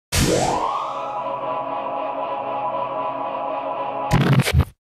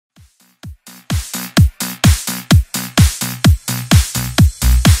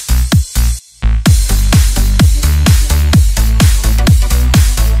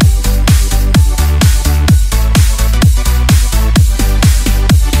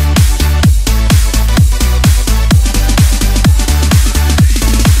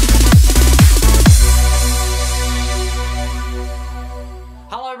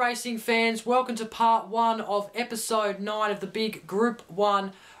Racing fans, welcome to part 1 of episode 9 of the big Group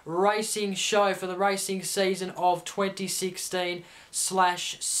 1 racing show for the racing season of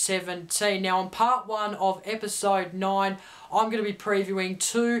 2016/17. Now on part 1 of episode 9, I'm going to be previewing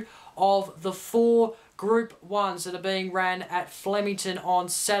 2 of the 4 Group 1s that are being ran at Flemington on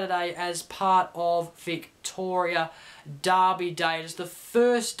Saturday as part of Victoria Derby Day. It is the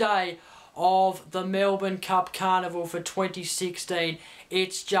first day of the Melbourne Cup Carnival for 2016.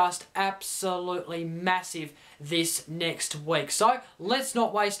 It's just absolutely massive this next week. So let's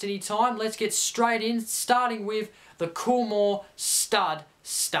not waste any time. Let's get straight in, starting with the Coolmore Stud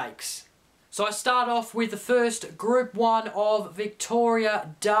Stakes. So I start off with the first Group 1 of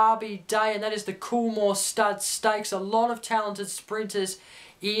Victoria Derby Day, and that is the Coolmore Stud Stakes. A lot of talented sprinters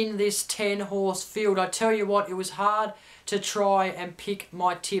in this 10-horse field. I tell you what, it was hard to try and pick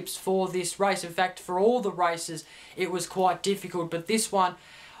my tips for this race. In fact, for all the races, it was quite difficult. But this one,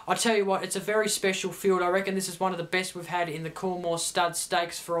 I tell you what, it's a very special field. I reckon this is one of the best we've had in the Coolmore Stud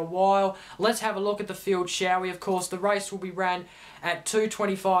Stakes for a while. Let's have a look at the field, shall we? Of course, the race will be ran at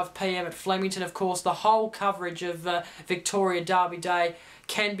 2:25 p.m. at Flemington. Of course, the whole coverage of Victoria Derby Day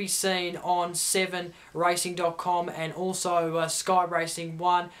can be seen on 7racing.com and also Sky Racing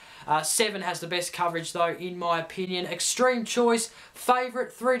 1. 7 has the best coverage though, in my opinion. Extreme Choice,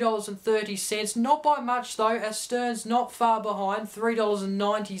 favourite, $3.30. Not by much though, Astern's not far behind,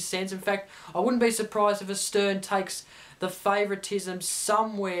 $3.90. In fact, I wouldn't be surprised if Astern takes the favouritism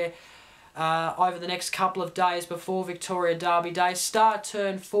somewhere over the next couple of days before Victoria Derby Day. Star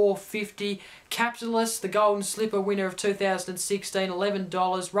Turn, $4.50. Capitalist, the Golden Slipper winner of 2016,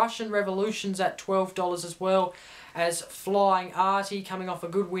 $11. Russian Revolution's at $12 as well as Flying Artie, coming off a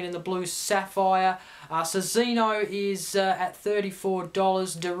good win in the Blue Sapphire. Cezino is at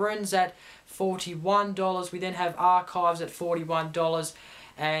 $34. Darun's at $41. We then have Archives at $41.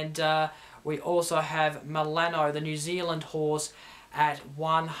 And we also have Milano, the New Zealand horse, at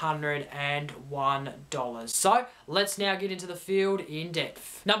 $101. So let's now get into the field in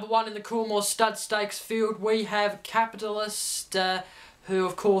depth. Number 1 in the Coolmore Stud Stakes field, we have Capitalist, who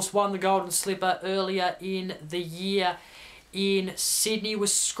of course won the Golden Slipper earlier in the year in Sydney.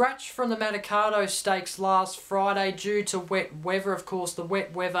 Was scratched from the Manikato Stakes last Friday due to wet weather. Of course, the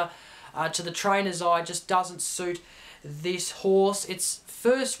wet weather to the trainer's eye just doesn't suit this horse. It's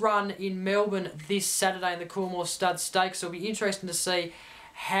first run in Melbourne this Saturday in the Coolmore Stud Stakes, so it'll be interesting to see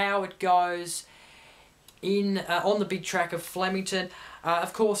how it goes in on the big track of Flemington.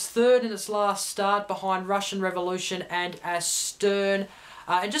 Of course, third in its last start behind Russian Revolution and Astern.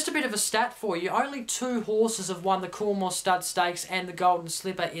 And just a bit of a stat for you, only 2 horses have won the Coolmore Stud Stakes and the Golden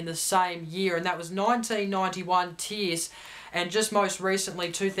Slipper in the same year, and that was 1991 Tierce and just most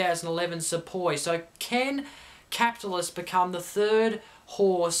recently 2011 Sepoy. So can Capitalist become the 3rd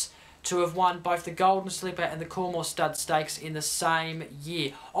horse to have won both the Golden Slipper and the Coolmore Stud Stakes in the same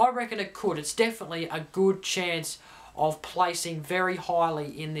year? I reckon it could. It's definitely a good chance of placing very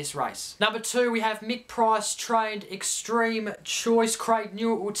highly in this race. Number 2, we have Mick Price trained Extreme Choice. Craig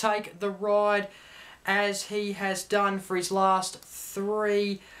Newitt will take the ride as he has done for his last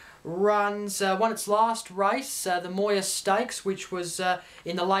 3 runs. Won its last race, the Myer Stakes, which was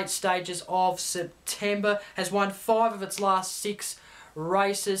in the late stages of September. Has won 5 of its last 6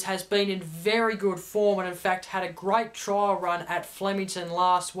 races, has been in very good form, and in fact had a great trial run at Flemington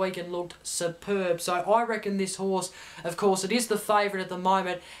last week and looked superb. So I reckon this horse, of course it is the favourite at the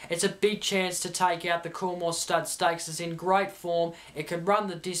moment, it's a big chance to take out the Coolmore Stud Stakes. It's in great form, it can run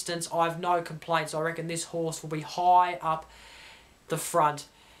the distance, I have no complaints. I reckon this horse will be high up the front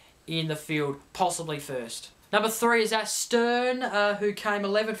in the field, possibly first. Number 3 is Astern, who came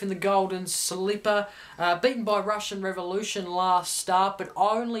 11th in the Golden Slipper, beaten by Russian Revolution last start, but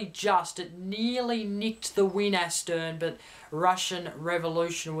only just. It nearly nicked the win, Astern, but Russian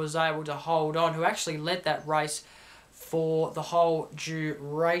Revolution was able to hold on, who actually led that race for the whole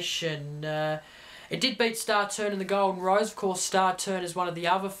duration. It did beat Star Turn in the Golden Rose. Of course, Star Turn is one of the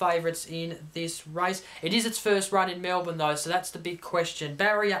other favourites in this race. It is its first run in Melbourne though, so that's the big question.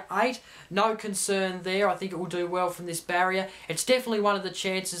 Barrier 8, no concern there. I think it will do well from this barrier. It's definitely one of the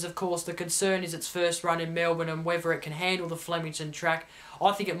chances. Of course, the concern is its first run in Melbourne and whether it can handle the Flemington track.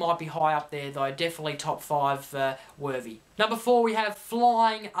 I think it might be high up there though, definitely top 5 worthy. Number 4 we have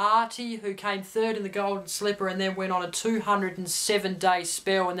Flying Artie, who came 3rd in the Golden Slipper and then went on a 207-day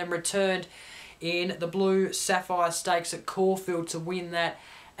spell and then returned in the Blue Sapphire Stakes at Caulfield to win that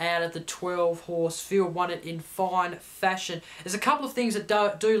out of the 12-horse field. Won it in fine fashion. There's a couple of things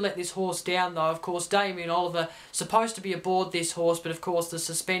that do let this horse down though. Of course, Damien Oliver supposed to be aboard this horse, but of course the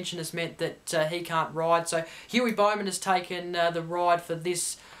suspension has meant that he can't ride. So Huey Bowman has taken the ride for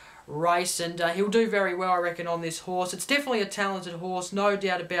this race, and he'll do very well, I reckon, on this horse. It's definitely a talented horse, no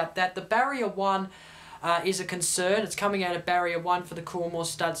doubt about that. The Barrier 1 is a concern. It's coming out of Barrier 1 for the Coolmore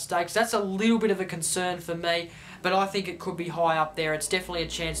Stud Stakes. That's a little bit of a concern for me, but I think it could be high up there. It's definitely a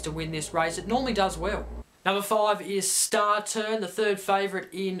chance to win this race. It normally does well. Number 5 is Star Turn, the 3rd favourite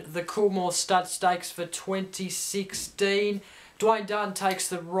in the Coolmore Stud Stakes for 2016. Dwayne Dunn takes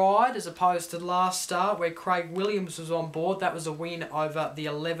the ride as opposed to last start where Craig Williams was on board. That was a win over the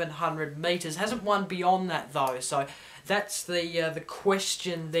 1100 metres. Hasn't won beyond that though, so that's the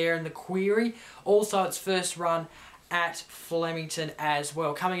question there and the query. Also, its first run at Flemington as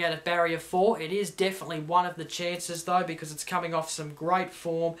well. Coming out of Barrier 4, it is definitely one of the chances though because it's coming off some great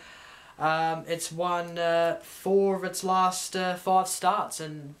form. It's won 4 of its last 5 starts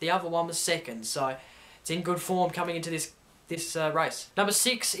and the other one was 2nd, so it's in good form coming into this race. Number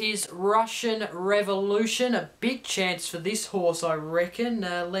 6 is Russian Revolution. A big chance for this horse, I reckon.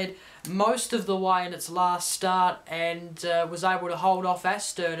 Led most of the way in its last start and was able to hold off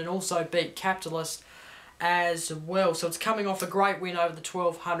Astern and also beat Capitalist as well. So it's coming off a great win over the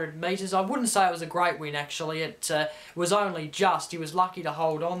 1200 metres. I wouldn't say it was a great win actually. It was only just. He was lucky to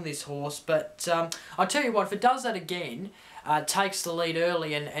hold on this horse. But I'll tell you what, if it does that again, takes the lead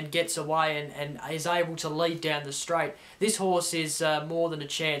early and gets away and is able to lead down the straight, this horse is more than a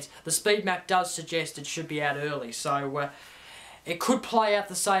chance. The speed map does suggest it should be out early, so it could play out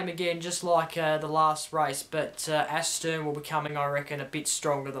the same again just like the last race, but Astern will be coming, I reckon, a bit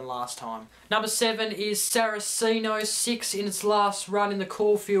stronger than last time. Number 7 is Saraceno, 6 in its last run in the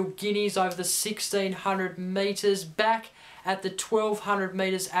Caulfield Guineas over the 1600 metres, back at the 1200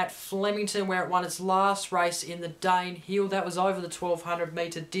 metres at Flemington where it won its last race in the Dane Hill. That was over the 1200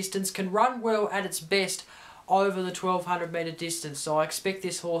 metre distance. Can run well at its best over the 1200 metre distance, so I expect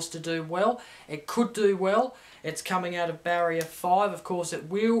this horse to do well. It could do well. It's coming out of Barrier 5. Of course it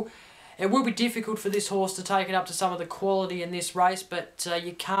will be difficult for this horse to take it up to some of the quality in this race, but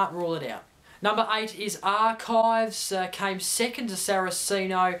you can't rule it out. Number 8 is Archives. Came 2nd to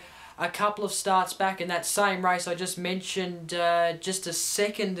Saraceno a couple of starts back in that same race I just mentioned just a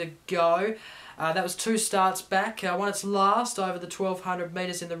second ago. That was 2 starts back. Won its last over the 1200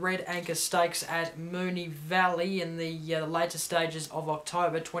 metres in the Red Anchor Stakes at Moonee Valley in the later stages of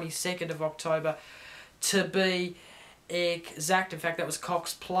October, 22nd of October to be exact. In fact, that was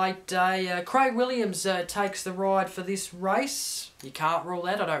Cox Plate Day. Craig Williams takes the ride for this race. You can't rule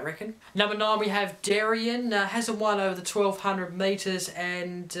that, I don't reckon. Number 9 we have Darien. Hasn't won over the 1200 metres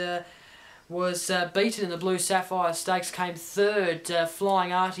and was beaten in the Blue Sapphire Stakes, came 3rd.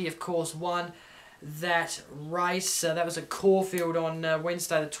 Flying Artie, of course, won that race. That was at Caulfield on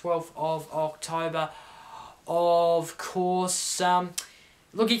Wednesday the 12th of October. Of course,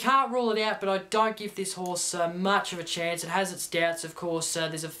 look, you can't rule it out, but I don't give this horse much of a chance. It has its doubts, of course.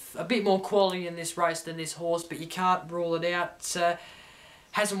 There's a bit more quality in this race than this horse, but you can't rule it out.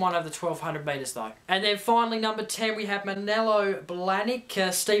 Hasn't won over the 1200 metres though. And then finally, number 10, we have Manello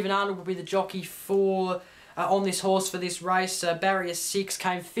Blahnik. Stephen Arnold will be the jockey for on this horse for this race. Barrier 6,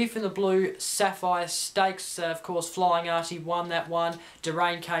 came 5th in the Blue Sapphire Stakes. Of course, Flying Artie won that one.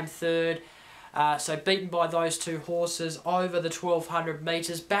 Derain came 3rd. So beaten by those 2 horses over the 1200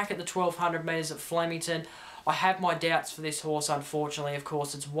 metres. Back at the 1200 metres at Flemington. I have my doubts for this horse, unfortunately. Of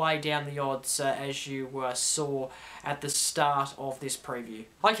course, it's way down the odds, as you saw at the start of this preview.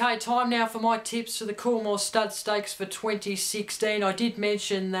 Okay, time now for my tips for the Coolmore Stud Stakes for 2016. I did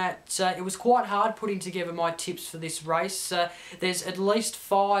mention that it was quite hard putting together my tips for this race. There's at least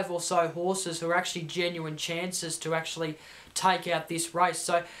 5 or so horses who are actually genuine chances to actually take out this race.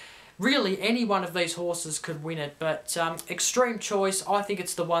 So really, any one of these horses could win it, but Extreme Choice, I think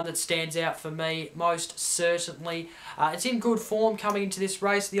it's the one that stands out for me most certainly. It's in good form coming into this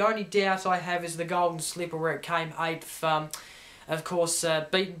race. The only doubt I have is the Golden Slipper, where it came 8th. Of course,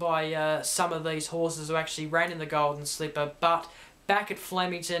 beaten by some of these horses who actually ran in the Golden Slipper, but back at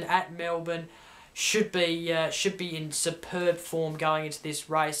Flemington, at Melbourne, should be in superb form going into this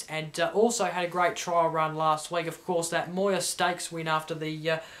race, and also had a great trial run last week. Of course, that Myer Stakes win after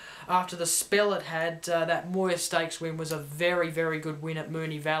the spell it had, that Myer Stakes win was a very, very good win at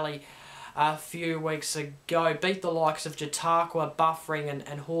Moonee Valley a few weeks ago. Beat the likes of Jataqua, Buffering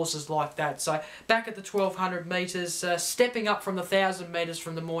and horses like that. So back at the 1200 metres, stepping up from the 1000 metres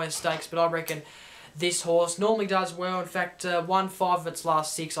from the Myer Stakes, but I reckon this horse normally does well. In fact, won 5 of its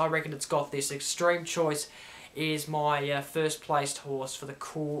last 6. I reckon it's got this. Extreme Choice is my first placed horse for the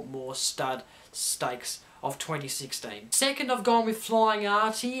Coolmore Stud Stakes of 2016. Second, I've gone with Flying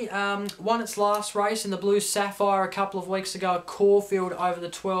Artie. Won its last race in the Blue Sapphire a couple of weeks ago at Caulfield over the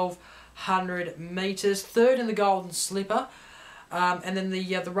 1200 metres. Third in the Golden Slipper. And then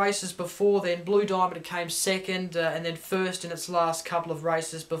the races before then, Blue Diamond came second, and then first in its last couple of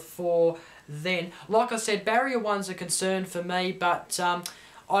races before then. Like I said, barrier one's a concern for me, but I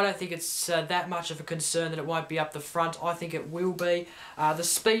don't think it's that much of a concern that it won't be up the front. I think it will be. The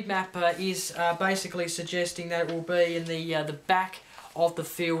speed map is basically suggesting that it will be in the back of the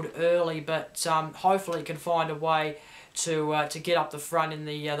field early, but hopefully it can find a way to get up the front in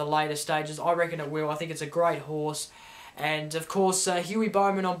the later stages. I reckon it will. I think it's a great horse. And of course, Huey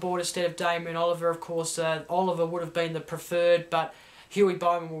Bowman on board instead of Damien Oliver. Of course, Oliver would have been the preferred, but Huey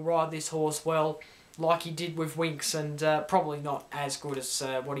Bowman will ride this horse well, like he did with Winks, and probably not as good as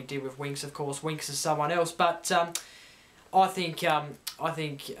what he did with Winks. Of course, Winks is someone else, but I think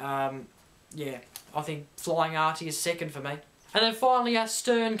Flying Artie is second for me. And then finally,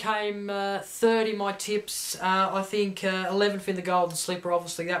 Stern came third in my tips. I think 11th in the Golden Slipper.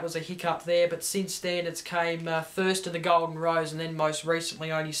 Obviously, that was a hiccup there, but since then it's came first in the Golden Rose, and then most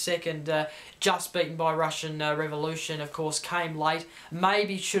recently only second, just beaten by Russian Revolution. Of course, came late.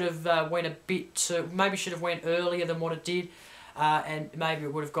 Maybe should have maybe should have went earlier than what it did, and maybe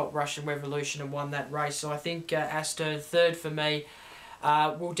it would have got Russian Revolution and won that race. So I think Stern third for me.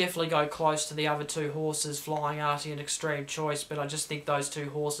 Will definitely go close to the other two horses, Flying Artie and Extreme Choice, but I just think those two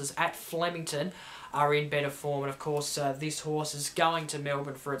horses at Flemington are in better form. And of course, this horse is going to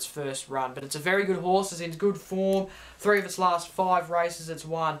Melbourne for its first run, but it's a very good horse. It's in good form. 3 of its last 5 races it's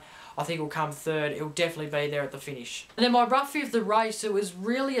won. I think it will come third. It will definitely be there at the finish. And then my roughie of the race, it was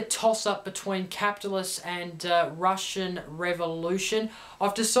really a toss-up between Capitalist and Russian Revolution.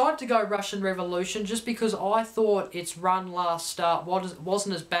 I've decided to go Russian Revolution just because I thought its run last start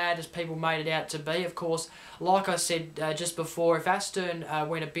wasn't as bad as people made it out to be. Of course, like I said just before, if Astern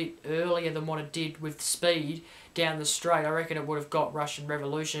went a bit earlier than what it did with speed down the straight, I reckon it would have got Russian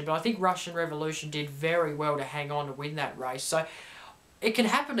Revolution. But I think Russian Revolution did very well to hang on to win that race. So it can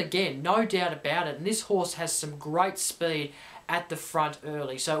happen again, no doubt about it. And this horse has some great speed at the front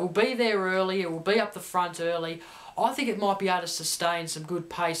early. So it will be there early, it will be up the front early. I think it might be able to sustain some good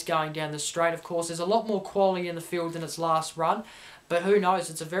pace going down the straight. Of course, there's a lot more quality in the field than its last run, but who knows?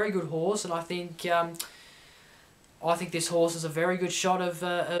 It's a very good horse, and I think this horse is a very good shot of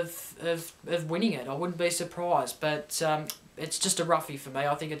winning it. I wouldn't be surprised, but it's just a roughie for me.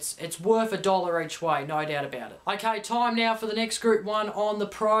 I think it's worth $1 each way, no doubt about it. Okay, time now for the next Group 1 on the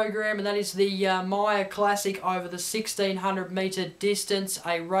program, and that is the Myer Classic over the 1600 metre distance,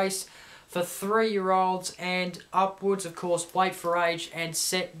 a race for 3-year-olds and upwards. Of course, weight for age and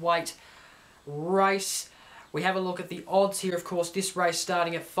set weight race. We have a look at the odds here. Of course, this race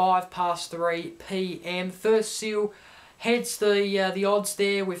starting at 3 p.m. First Seal heads the odds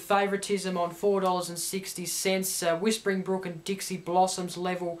there with favouritism on $4.60. Whispering Brook and Dixie Blossoms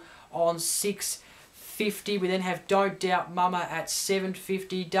level on $6.50. We then have Don't Doubt Mama at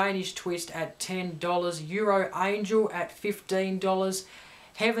 $7.50. Danish Twist at $10. Euro Angel at $15.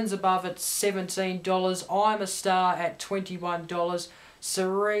 Heavens Above at $17. I'm a Star at $21.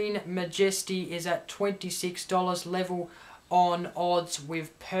 Serene Majesty is at $26 level on odds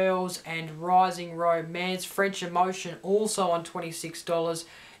with Pearls and Rising Romance. French Emotion also on $26.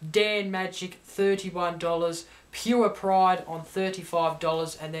 Dan Magic $31. Pure Pride on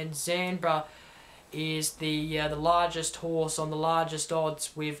 $35, and then Zambra is the largest horse on the largest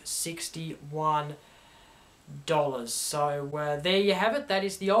odds with $61. So there you have it. That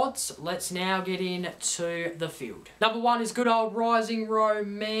is the odds. Let's now get into the field. Number 1 is good old Rising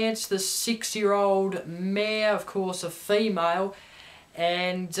Romance, the 6-year-old mare, of course a female,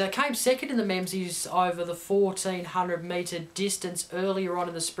 and came second in the Memsies over the 1400 metre distance earlier on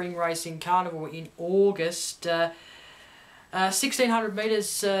in the Spring Racing Carnival in August. 1600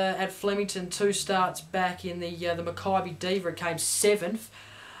 metres at Flemington, 2 starts back in the Makybe Diva, it came 7th.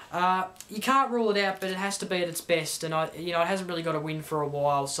 You can't rule it out, but it has to be at its best, and it hasn't really got a win for a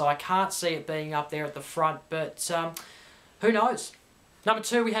while, so I can't see it being up there at the front, but who knows? Number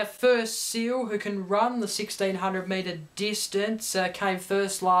 2, we have First Seal, who can run the 1600 metre distance. Came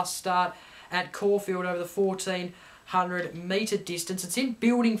first last start at Caulfield over the 1400 metre distance. It's in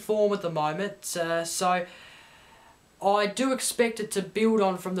building form at the moment, so I do expect it to build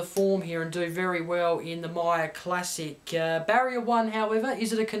on from the form here and do very well in the Myer Classic. Barrier 1, however,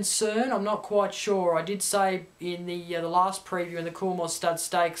 is it a concern? I'm not quite sure. I did say in the last preview in the Coolmore Stud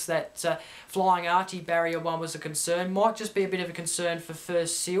Stakes that Flying Artie Barrier 1 was a concern. Might just be a bit of a concern for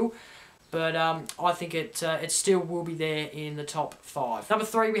First Seal, but I think it still will be there in the top 5. Number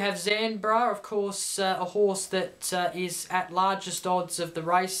 3, we have Zanbra, of course, a horse that is at largest odds of the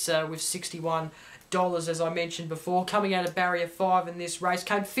race with $61, as I mentioned before. Coming out of Barrier 5 in this race,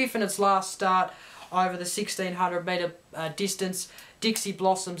 came 5th in its last start over the 1600 metre distance. Dixie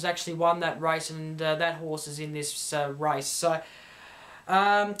Blossoms actually won that race, and that horse is in this race. So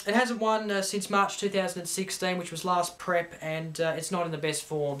it hasn't won since March 2016, which was last prep, and it's not in the best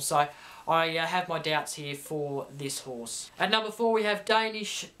form. So I have my doubts here for this horse. At number 4, we have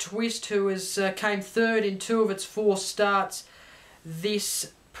Danish Twist, who came 3rd in 2 of its 4 starts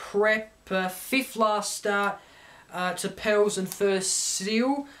this prep. 5th last start to Pels and First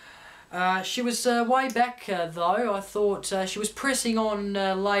Seal. She was way back though. I thought she was pressing on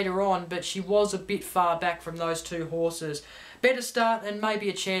later on, but she was a bit far back from those 2 horses. Better start and maybe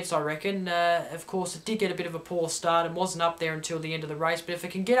a chance, I reckon. Of course, it did get a bit of a poor start and wasn't up there until the end of the race, but if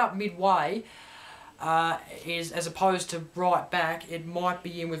it can get up midway, as opposed to right back, it might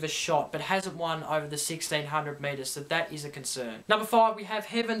be in with a shot, but hasn't won over the 1600 metres, so that is a concern. Number 5, we have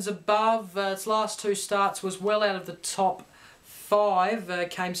Heavens Above. Its last 2 starts was well out of the top 5.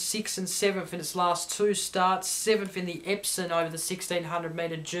 Came 6th and 7th in its last 2 starts. 7th in the Epsom over the 1600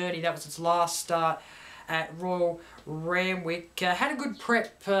 metre journey. That was its last start at Royal Randwick. Had a good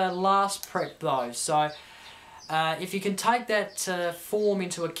prep last prep though, so if you can take that form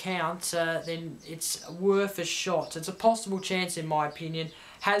into account, then it's worth a shot. It's a possible chance in my opinion.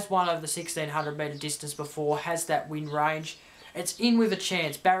 Has won over the 1600 metre distance before, has that win range. It's in with a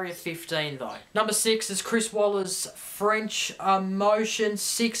chance. Barrier 15 though. Number 6 is Chris Waller's French Motion.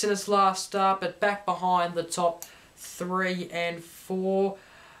 6th in its last start, but back behind the top 3 and 4.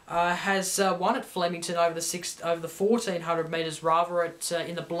 Has won at Flemington over the 1400 metres rather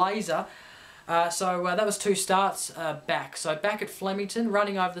in the Blazer. So that was 2 starts back. So back at Flemington,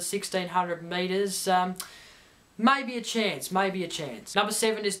 running over the 1600 metres. Maybe a chance, maybe a chance. Number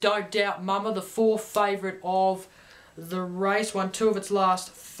 7 is Don't Doubt Mama, the 4th favourite of the race. Won 2 of its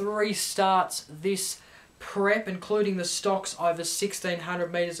last 3 starts this prep, including the stocks over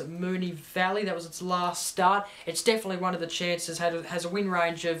 1600 metres at Moonee Valley. That was its last start. It's definitely one of the chances. Has a win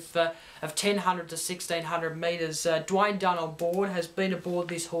range of 1000 to 1600 metres. Dwayne Dunn on board, has been aboard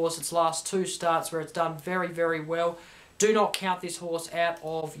this horse its last 2 starts where it's done very, very well. Do not count this horse out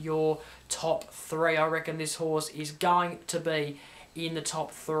of your top 3. I reckon this horse is going to be in the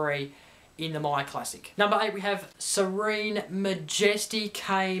top 3 in the Myer Classic. Number 8, we have Serene Majesty.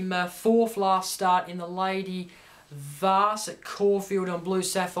 Came 4th last start in the Lady Vars at Caulfield on Blue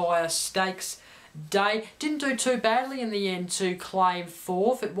Sapphire Stakes Day. Didn't do too badly in the end to claim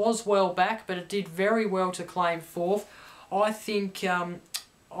 4th. It was well back, but it did very well to claim 4th. I think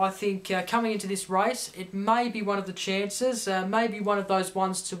coming into this race, it may be one of the chances, maybe one of those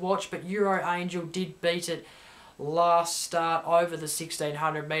ones to watch, but Euro Angel did beat it last start over the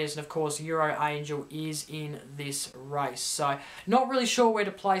 1600 metres, and of course Euro Angel is in this race, so not really sure where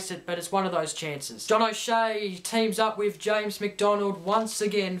to place it, but it's one of those chances. John O'Shea teams up with James McDonald once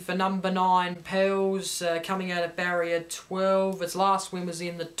again for number 9 Pels, coming out of Barrier 12. Its last win was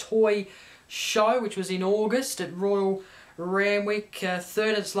in the Toy Show, which was in August at Royal Randwick.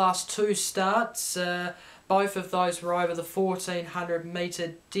 3rd its last 2 starts, both of those were over the 1400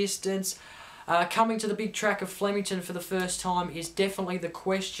 metre distance. Coming to the big track of Flemington for the first time is definitely the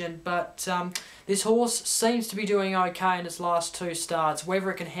question, but this horse seems to be doing okay in its last 2 starts.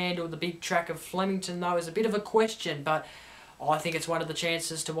 Whether it can handle the big track of Flemington though is a bit of a question, but I think it's one of the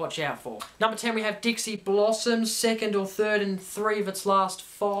chances to watch out for. Number 10, we have Dixie Blossoms, 2nd or 3rd in 3 of its last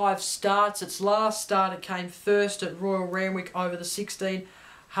 5 starts. Its last start it came 1st at Royal Randwick over the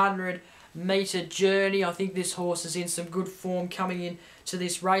 1600 metre journey. I think this horse is in some good form coming in to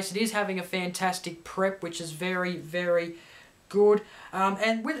this race. It is having a fantastic prep, which is very, very good.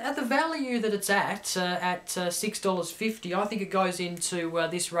 And at the value that it's at $6.50, I think it goes into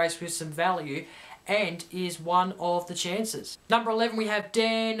this race with some value and is one of the chances. Number 11, we have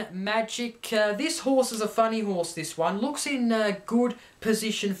Dan Magic. This horse is a funny horse, this one. Looks in good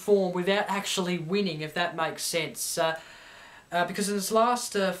position form without actually winning, if that makes sense. Because in its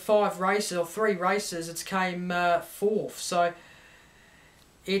last 5 races, or 3 races, it's came 4th. So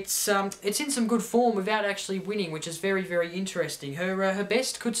it's in some good form without actually winning, which is very, very interesting. Her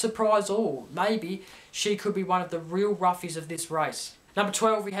best could surprise all. Maybe she could be one of the real roughies of this race. Number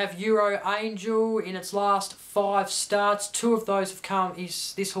 12, we have Euro Angel. In its last 5 starts, 2 of those have come.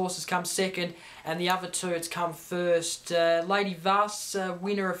 This horse has come second, and the other 2 it's come first. Lady Vass,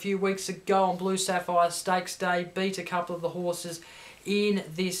 winner a few weeks ago on Blue Sapphire Stakes Day, beat a couple of the horses in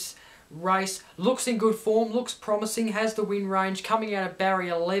this race. Looks in good form, looks promising, has the win range, coming out of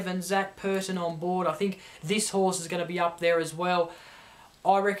barrier 11. Zach Purton on board. I think this horse is going to be up there as well.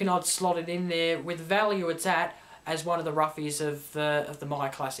 I reckon I'd slot it in there with the value it's at as one of the roughies of the Myer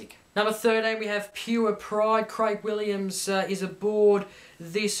Classic. Number 13, we have Pure Pride. Craig Williams is aboard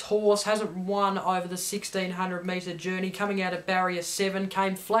this horse. Hasn't won over the 1600 metre journey. Coming out of barrier 7.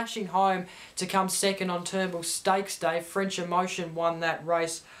 Came flashing home to come second on Turnbull Stakes Day. French Emotion won that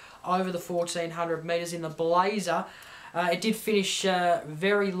race over the 1400 metres in the Blazer. It did finish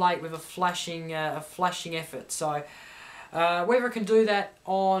very late with a flashing effort. So whether it can do that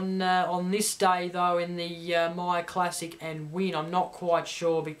on this day though in the Myer Classic and win, I'm not quite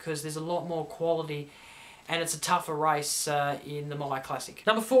sure, because there's a lot more quality and it's a tougher race in the Myer Classic.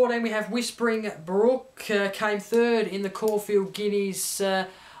 Number 14, we have Whispering Brook. Came third in the Caulfield Guineas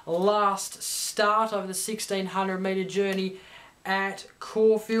last start over the 1600 metre journey at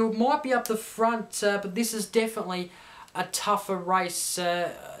Caulfield. Might be up the front, but this is definitely a tougher race.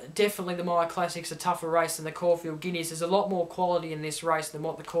 Definitely the Myer Classic's a tougher race than the Caulfield Guineas. There's a lot more quality in this race than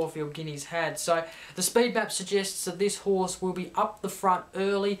what the Caulfield Guineas had. So the speed map suggests that this horse will be up the front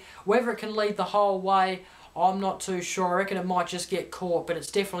early. Whether it can lead the whole way, I'm not too sure. I reckon it might just get caught, but it's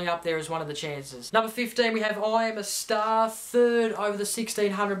definitely up there as one of the chances. Number 15, we have I Am a Star. Third over the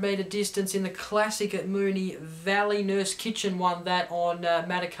 1600 metre distance in the Classic at Moonee Valley. Nurse Kitchen won that on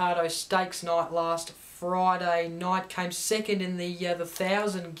Matacado Stakes night last Friday night. Came second in the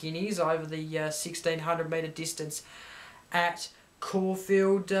 1000 guineas over the 1600 metre distance at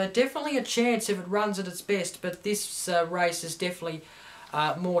Caulfield. Definitely a chance if it runs at its best, but this race is definitely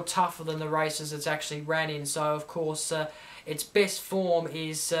more tougher than the races it's actually ran in. So of course its best form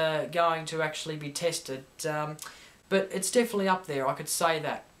is going to actually be tested, but it's definitely up there, I could say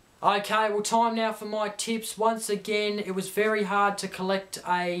that. Okay, well, time now for my tips. Once again, it was very hard to collect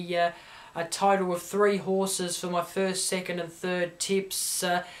a total of 3 horses for my first, second and third tips.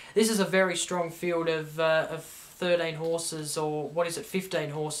 This is a very strong field of 13 horses, or what is it, 15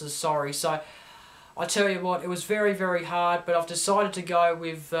 horses, sorry. So I tell you what, it was very, very hard, but I've decided to go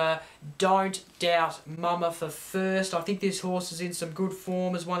with Don't Doubt Mama for first. I think this horse is in some good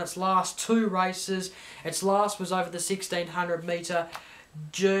form. Has won its last 2 races. Its last was over the 1600 metre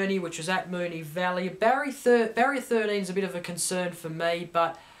journey, which was at Moonee Valley. Barrier 13 is a bit of a concern for me,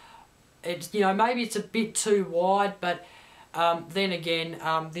 but it's, you know, maybe it's a bit too wide, but then again,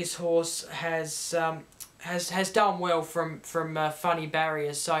 this horse has done well from funny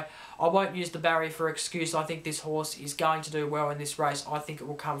barriers, so I won't use the barrier for excuse. I think this horse is going to do well in this race. I think it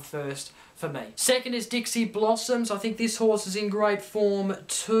will come first for me. Second is Dixie Blossoms. I think this horse is in great form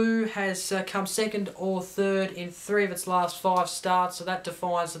too. Has come second or third in 3 of its last 5 starts, so that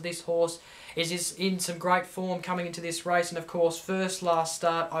defines that this horse is in some great form coming into this race. And of course, first last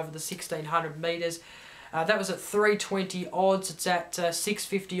start over the 1600 metres. That was at 320 odds. It's at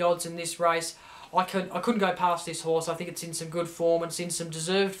 650 odds in this race. I couldn't go past this horse. I think it's in some good form, and it's in some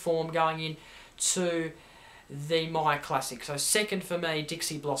deserved form going into the Myer Classic. So second for me,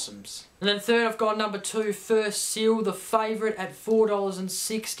 Dixie Blossoms. And then third, I've got number 2, First Seal, the favourite at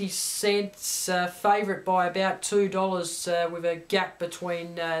 $4.60. Favourite by about $2 with a gap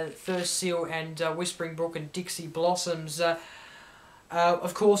between First Seal and Whispering Brook and Dixie Blossoms.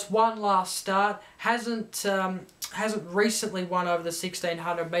 Of course, won last start. Hasn't recently won over the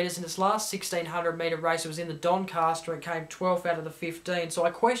 1600 metres. In its last 1600 metre race, it was in the Doncaster. It came 12th out of the 15. So I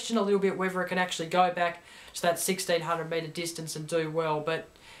question a little bit whether it can actually go back to that 1600 metre distance and do well. But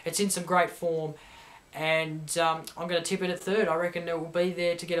it's in some great form, and I'm going to tip it at third. I reckon it will be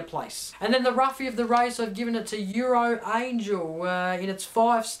there to get a place. And then the roughie of the race, I've given it to Euro Angel. In its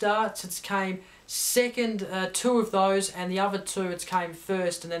 5 starts, it's came second, 2 of those, and the other 2 it's came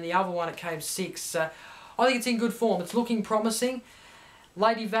first, and then the other one it came 6th. I think it's in good form. It's looking promising.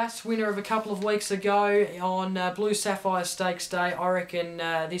 Lady Vass, winner of a couple of weeks ago on Blue Sapphire Stakes Day. I reckon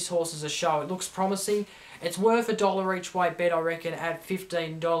this horse is a show. It looks promising. It's worth $1 each way bet, I reckon, at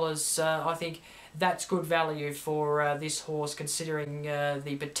 $15. I think that's good value for this horse, considering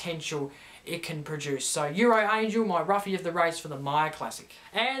the potential it can produce. So Euro Angel, my roughie of the race for the Myer Classic.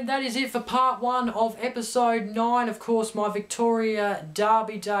 And that is it for part 1 of episode 9. Of course, my Victoria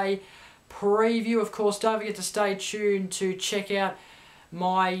Derby Day preview. Of course, don't forget to stay tuned to check out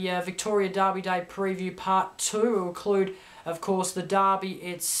my Victoria Derby Day preview part 2. It will include, of course, the Derby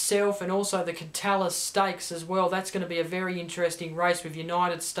itself and also the Cantala Stakes as well. That's going to be a very interesting race with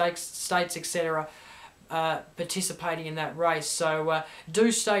United States, etc. Participating in that race. So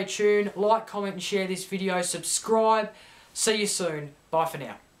do stay tuned, like, comment and share this video, subscribe. See you soon. Bye for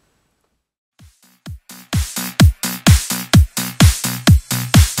now.